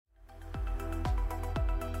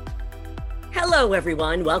Hello,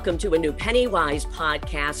 everyone. Welcome to a new Pennywise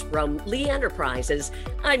podcast from Lee Enterprises.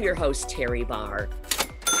 I'm your host, Terry Barr.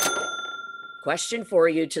 Question for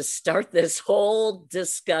you to start this whole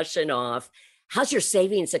discussion off. How's your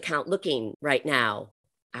savings account looking right now?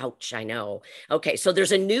 Ouch, I know. Okay, so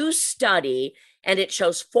there's a new study, and it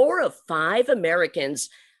shows 4 of 5 Americans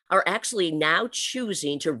are actually now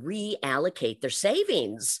choosing to reallocate their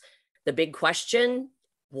savings. The big question,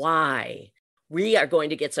 why? We are going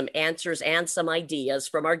to get some answers and some ideas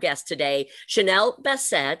from our guest today, Chanel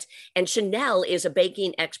Bessette. And Chanel is a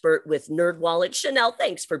banking expert with NerdWallet. Chanel,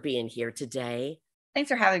 thanks for being here today. Thanks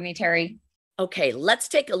for having me, Terry. Okay, let's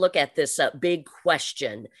take a look at this big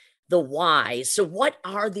question, the why. So what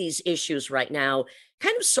are these issues right now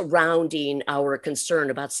kind of surrounding our concern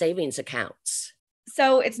about savings accounts?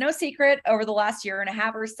 So it's no secret over the last year and a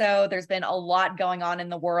half or so, there's been a lot going on in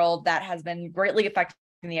the world that has been greatly affecting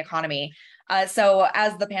the economy. So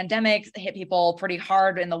as the pandemic hit people pretty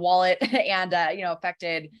hard in the wallet and,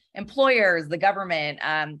 affected employers, the government,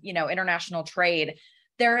 international trade,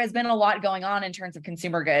 there has been a lot going on in terms of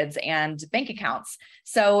consumer goods and bank accounts.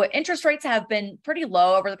 So interest rates have been pretty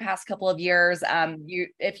low over the past couple of years.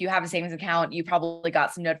 If you have a savings account, you probably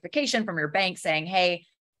got some notification from your bank saying, hey,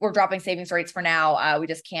 we're dropping savings rates for now. We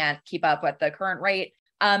just can't keep up with the current rate.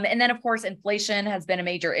 And then, of course, inflation has been a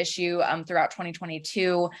major issue throughout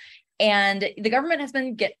 2022. And the government has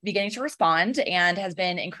been beginning to respond and has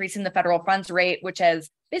been increasing the federal funds rate, which has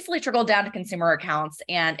basically trickled down to consumer accounts,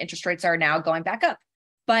 and interest rates are now going back up.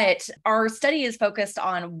 But our study is focused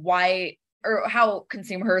on why or how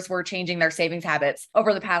consumers were changing their savings habits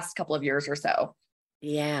over the past couple of years or so.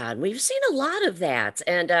 Yeah, and we've seen a lot of that.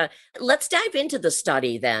 And let's dive into the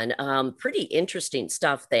study then. Pretty interesting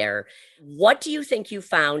stuff there. What do you think you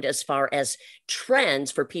found as far as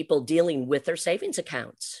trends for people dealing with their savings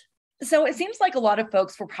accounts? So it seems like a lot of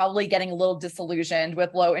folks were probably getting a little disillusioned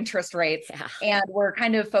with low interest rates, and we're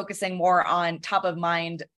kind of focusing more on top of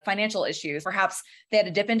mind financial issues. Perhaps they had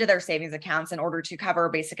to dip into their savings accounts in order to cover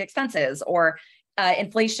basic expenses, or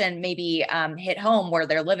inflation maybe hit home where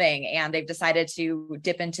they're living, and they've decided to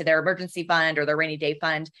dip into their emergency fund or their rainy day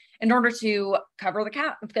fund in order to cover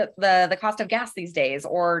the cost of gas these days,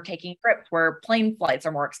 or taking trips where plane flights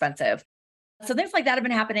are more expensive. So things like that have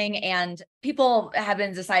been happening, and people have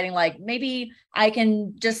been deciding, like, maybe I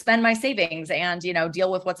can just spend my savings and,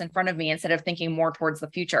 deal with what's in front of me instead of thinking more towards the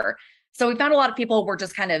future. So we found a lot of people were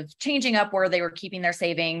just kind of changing up where they were keeping their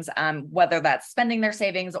savings, whether that's spending their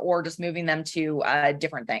savings or just moving them to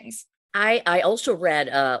different things. I also read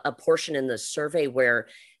a portion in the survey where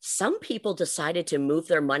some people decided to move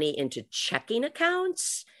their money into checking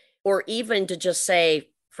accounts, or even to just say,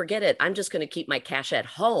 forget it, I'm just going to keep my cash at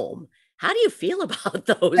home. How do you feel about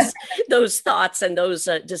those thoughts and those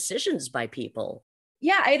decisions by people?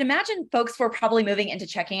 Yeah, I'd imagine folks were probably moving into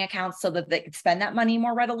checking accounts so that they could spend that money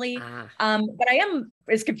more readily. But I am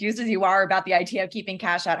as confused as you are about the idea of keeping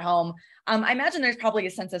cash at home. I imagine there's probably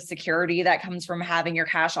a sense of security that comes from having your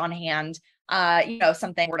cash on hand.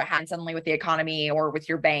 Something were to happen suddenly with the economy or with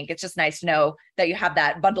your bank. It's just nice to know that you have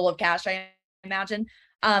that bundle of cash, I imagine.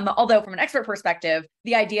 Although from an expert perspective,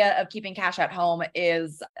 the idea of keeping cash at home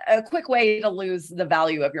is a quick way to lose the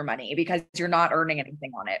value of your money because you're not earning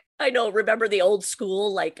anything on it. I know. Remember the old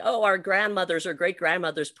school, like, oh, our grandmothers or great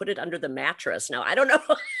grandmothers put it under the mattress. Now, I don't know.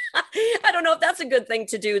 I don't know if that's a good thing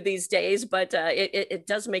to do these days, but it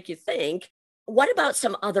does make you think. What about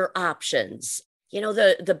some other options?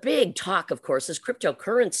 The big talk, of course, is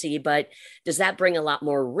cryptocurrency, but does that bring a lot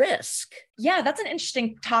more risk? Yeah, that's an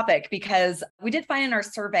interesting topic because we did find in our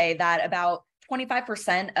survey that about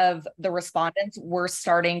 25% of the respondents were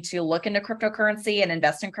starting to look into cryptocurrency and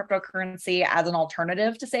invest in cryptocurrency as an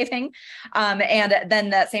alternative to saving. And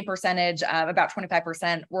then that same percentage, about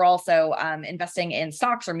 25%, were also investing in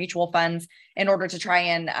stocks or mutual funds in order to try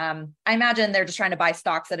and, I imagine they're just trying to buy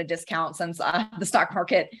stocks at a discount since the stock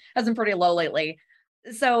market has been pretty low lately.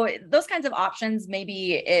 So those kinds of options,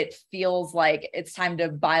 maybe it feels like it's time to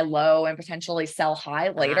buy low and potentially sell high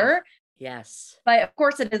later. Yes. But of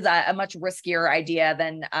course, it is a much riskier idea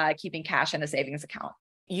than keeping cash in a savings account.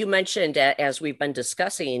 You mentioned, as we've been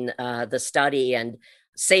discussing the study and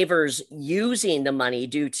savers using the money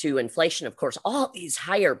due to inflation, of course, all these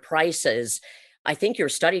higher prices. I think your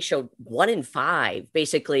study showed 1 in 5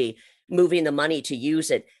 basically moving the money to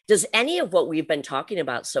use it. Does any of what we've been talking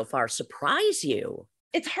about so far surprise you?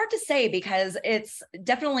 It's hard to say because it's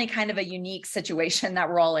definitely kind of a unique situation that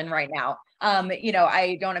we're all in right now.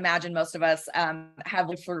 I don't imagine most of us have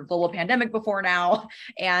lived through a global pandemic before now.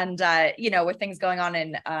 And, with things going on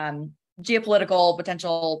in geopolitical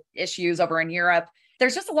potential issues over in Europe,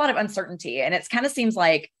 there's just a lot of uncertainty. And it kind of seems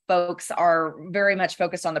like folks are very much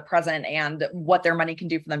focused on the present and what their money can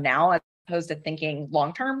do for them now, as opposed to thinking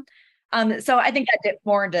long-term. So I think that dips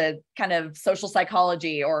more into kind of social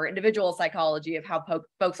psychology or individual psychology of how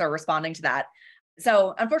folks are responding to that.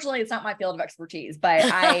 So unfortunately, it's not my field of expertise, but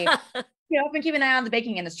I I've been keeping an eye on the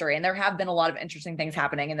banking industry, and there have been a lot of interesting things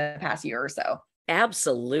happening in the past year or so.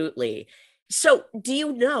 Absolutely. So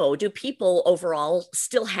do people overall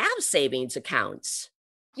still have savings accounts?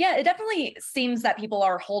 Yeah, it definitely seems that people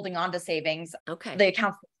are holding on to savings. Okay. The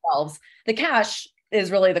accounts themselves. The cash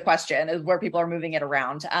is really the question, is where people are moving it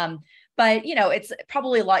around. But it's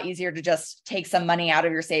probably a lot easier to just take some money out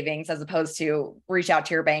of your savings as opposed to reach out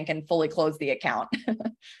to your bank and fully close the account.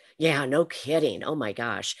 Yeah, no kidding. Oh my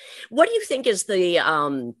gosh. What do you think is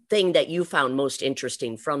the thing that you found most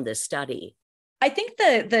interesting from this study? I think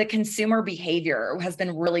the consumer behavior has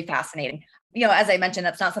been really fascinating. As I mentioned,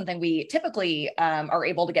 that's not something we typically are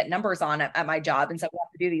able to get numbers on at my job. And so we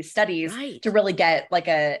have to do these studies to really get like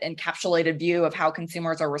a encapsulated view of how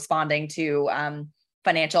consumers are responding to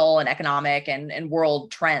financial and economic and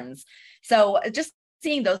world trends. So just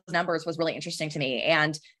seeing those numbers was really interesting to me.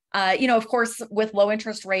 And, of course, with low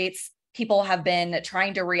interest rates, people have been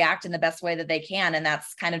trying to react in the best way that they can. And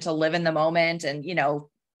that's kind of to live in the moment and,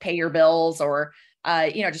 pay your bills or,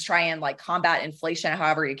 just try and like combat inflation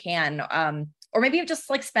however you can. Or maybe just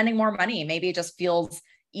like spending more money. Maybe it just feels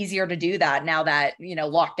easier to do that now that,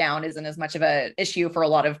 lockdown isn't as much of an issue for a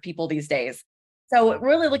lot of people these days. So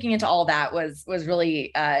really looking into all that was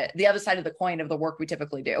really the other side of the coin of the work we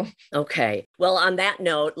typically do. Okay. Well, on that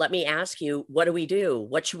note, let me ask you, what do we do?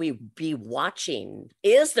 What should we be watching?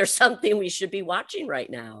 Is there something we should be watching right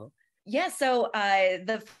now? Yeah. So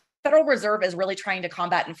the Federal Reserve is really trying to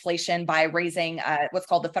combat inflation by raising what's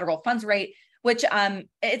called the federal funds rate, which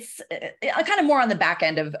it's kind of more on the back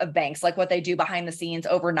end of banks, like what they do behind the scenes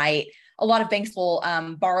overnight. A lot of banks will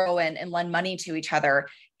borrow and lend money to each other.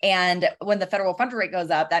 And when the federal fund rate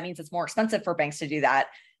goes up, that means it's more expensive for banks to do that.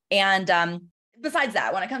 And besides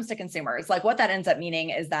that, when it comes to consumers, like what that ends up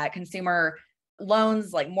meaning is that consumer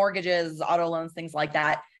loans, like mortgages, auto loans, things like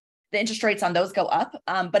that, the interest rates on those go up.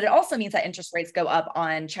 But it also means that interest rates go up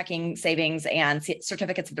on checking, savings, and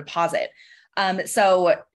certificates of deposit.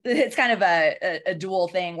 So it's kind of a dual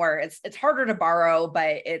thing where it's harder to borrow,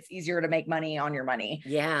 but it's easier to make money on your money.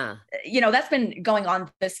 Yeah. That's been going on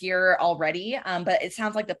this year already. But it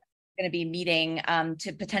sounds like the going to be meeting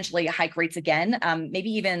to potentially hike rates again,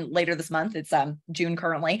 maybe even later this month. It's June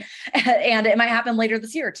currently, and it might happen later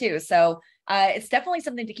this year too. So it's definitely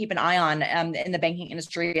something to keep an eye on in the banking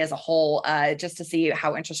industry as a whole, just to see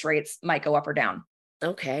how interest rates might go up or down.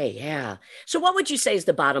 Okay, yeah. So what would you say is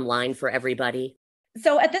the bottom line for everybody?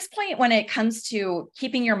 So at this point, when it comes to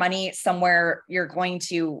keeping your money somewhere, you're going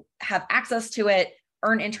to have access to it,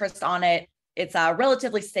 earn interest on it. It's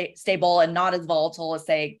relatively stable and not as volatile as,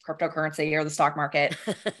 say, cryptocurrency or the stock market.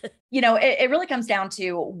 It really comes down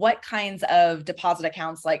to what kinds of deposit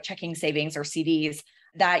accounts like checking, savings, or CDs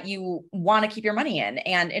that you want to keep your money in.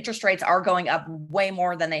 And interest rates are going up way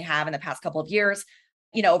more than they have in the past couple of years.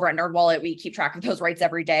 Over at NerdWallet, we keep track of those rates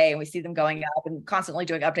every day and we see them going up and constantly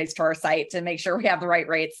doing updates to our site to make sure we have the right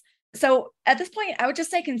rates. So at this point, I would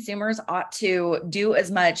just say consumers ought to do as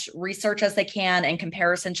much research as they can and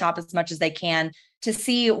comparison shop as much as they can to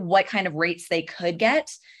see what kind of rates they could get,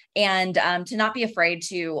 and to not be afraid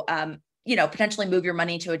to, potentially move your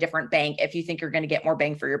money to a different bank if you think you're going to get more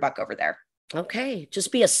bang for your buck over there. Okay.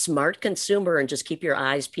 Just be a smart consumer and just keep your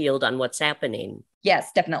eyes peeled on what's happening.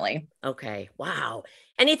 Yes, definitely. Okay. Wow.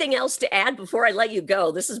 Anything else to add before I let you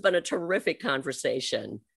go? This has been a terrific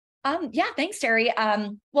conversation. Yeah, thanks, Terry.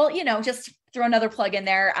 Well, just throw another plug in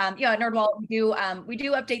there. At NerdWallet, we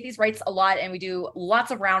do update these rates a lot, and we do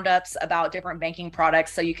lots of roundups about different banking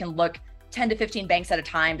products. So you can look 10 to 15 banks at a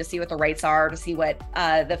time to see what the rates are, to see what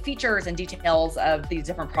the features and details of these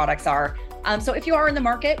different products are. So if you are in the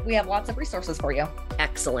market, we have lots of resources for you.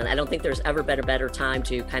 Excellent. I don't think there's ever been a better time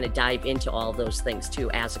to kind of dive into all those things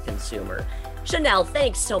too as a consumer. Chanel,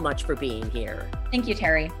 thanks so much for being here. Thank you,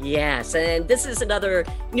 Terry. Yes, and this is another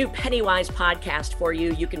new Pennywise podcast for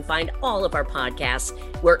you. You can find all of our podcasts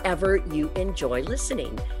wherever you enjoy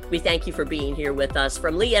listening. We thank you for being here with us.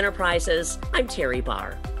 From Lee Enterprises, I'm Terry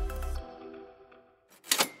Barr.